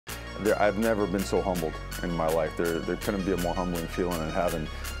I've never been so humbled in my life. There couldn't be a more humbling feeling than having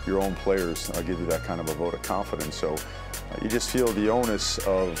your own players give you that kind of a vote of confidence. So you just feel the onus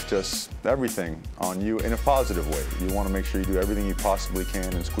of just everything on you in a positive way. You want to make sure you do everything you possibly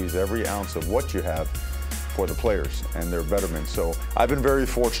can and squeeze every ounce of what you have for the players and their betterment. So I've been very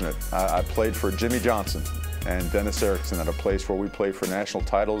fortunate. I played for Jimmy Johnson and Dennis Erickson at a place where we played for national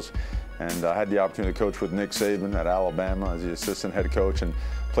titles, and I had the opportunity to coach with Nick Saban at Alabama as the assistant head coach and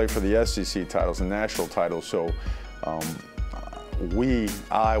play for the SEC titles and national titles. So we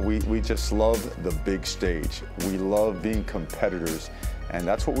just love the big stage. We love being competitors, and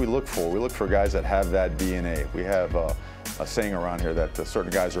that's what we look for. We look for guys that have that DNA. We have a saying around here that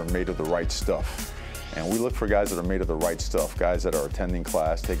certain guys are made of the right stuff. And we look for guys that are made of the right stuff, guys that are attending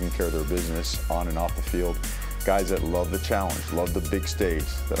class, taking care of their business on and off the field, guys that love the challenge, love the big stage,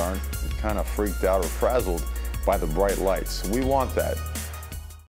 that aren't kind of freaked out or frazzled by the bright lights. We want that.